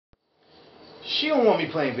She don't want me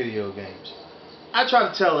playing video games. I try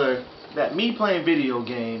to tell her that me playing video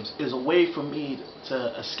games is a way for me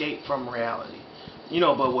to escape from reality. You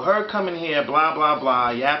know, but with her coming here, blah, blah,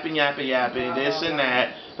 blah, yapping, blah, this blah, and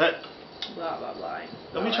blah. that. Blah, blah, blah.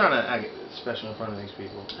 Don't be trying to act special in front of these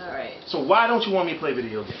people. Alright. So why don't you want me to play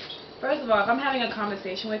video games? First of all, if I'm having a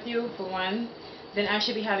conversation with you, for one, then I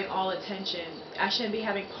should be having all attention. I shouldn't be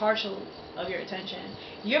having partial of your attention.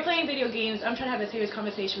 You're playing video games, I'm trying to have a serious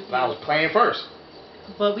conversation with you. I was playing first.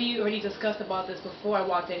 But we already discussed about this before I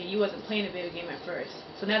walked in, and you wasn't playing a video game at first.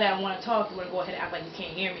 So now that I want to talk, you want to go ahead and act like you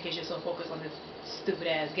can't hear me because you're so focused on this stupid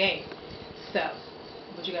ass game. So,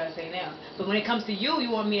 what you gotta say now? But when it comes to you, you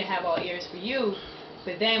want me to have all ears for you.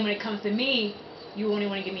 But then when it comes to me, you only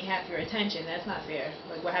want to give me half your attention. That's not fair.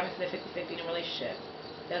 Like, what happens to the 50-50 in a relationship?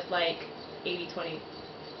 That's like 80-20.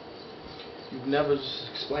 You've never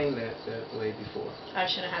explained that way before. I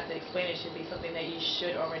shouldn't have to explain it. It should be something that you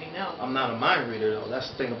should already know. I'm not a mind reader, though.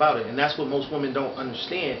 That's the thing about it. And that's what most women don't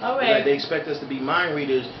understand. All right. Like, they expect us to be mind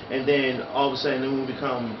readers, and then all of a sudden, then we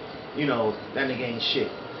become, you know, that nigga ain't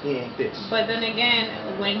shit. He ain't this. But then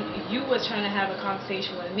again, when you was trying to have a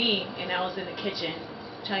conversation with me, and I was in the kitchen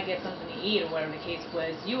trying to get something to eat, or whatever the case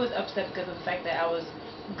was, you was upset because of the fact that I was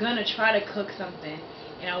gonna try to cook something,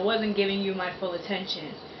 and I wasn't giving you my full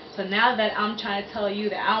attention. So now that I'm trying to tell you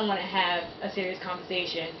that I want to have a serious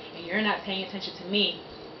conversation and you're not paying attention to me,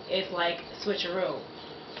 it's like switcheroo.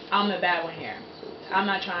 I'm the bad one here. I'm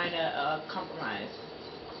not trying to compromise.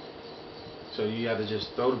 So you have to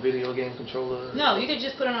just throw the video game controller? No, you could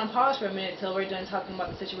just put it on pause for a minute till we're done talking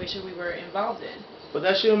about the situation we were involved in. But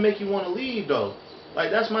that shouldn't make you want to leave, though. Like,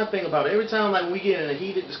 that's my thing about it. Every time, like, we get in a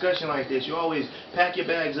heated discussion like this, you always pack your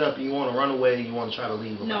bags up and you want to run away and you want to try to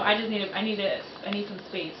leave. No, I just need I need some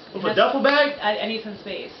space. With a duffel bag? I need some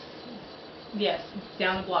space. Yes,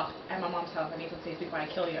 down the block at my mom's house. I need some space before I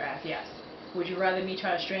kill your ass. Yes. Would you rather me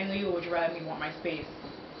try to strangle you, or would you rather me want my space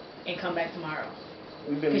and come back tomorrow?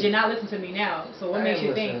 Because you're not listening to me now. So what makes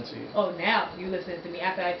you think? Oh, now you listening to me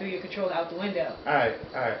after I threw your controller out the window. All right.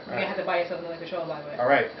 You're gonna have to buy yourself another controller, by the way. All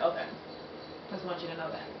right. Okay. I just want you to know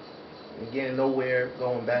that. We're getting nowhere,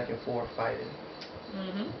 going back and forth, fighting.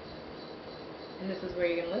 And this is where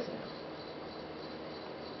you're gonna listen.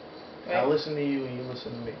 Right? I listen to you and you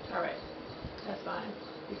listen to me. All right. That's fine.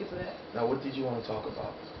 We can do that. Now, what did you want to talk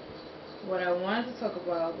about? What I wanted to talk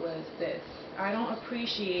about was this. I don't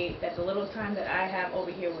appreciate that the little time that I have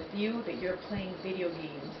over here with you, that you're playing video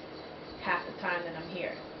games half the time that I'm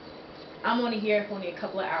here. I'm only here for only a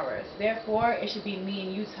couple of hours. Therefore, it should be me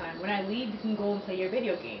and you time. When I leave, you can go and play your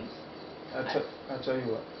video games. I'll tell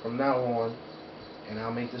you what. From now on, and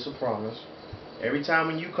I'll make this a promise, every time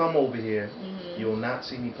when you come over here, you'll not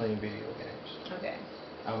see me playing video games. Okay.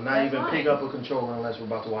 I will not even pick up a controller unless we're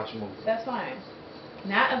about to watch a movie. That's fine.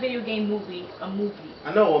 Not a video game movie, a movie.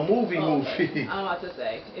 I know, a movie. I'm about to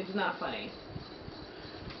say, it's not funny.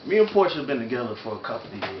 Me and Portia have been together for a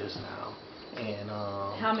couple of years now. And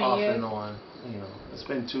how many off years? and on, you know, it's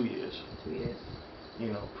been 2 years. 2 years.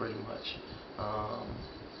 You know, pretty much.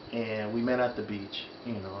 And we met at the beach.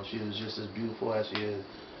 You know, she was just as beautiful as she is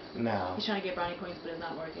now. He's trying to get brownie points, but it's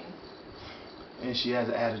not working. And she has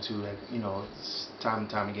an attitude that, you know, time and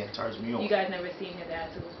time again turns me on. You guys never seen his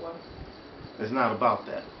attitude before. It's not about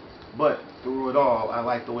that. But through it all, I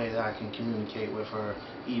like the way that I can communicate with her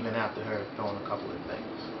even after her doing a couple of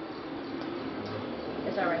things.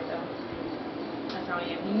 It's alright though. That's how I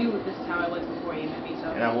am. You knew this is how I was before you met me,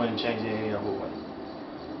 so. And I wouldn't change it any other way.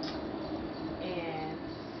 And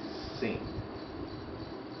Scene.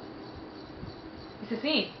 it's a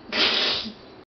scene.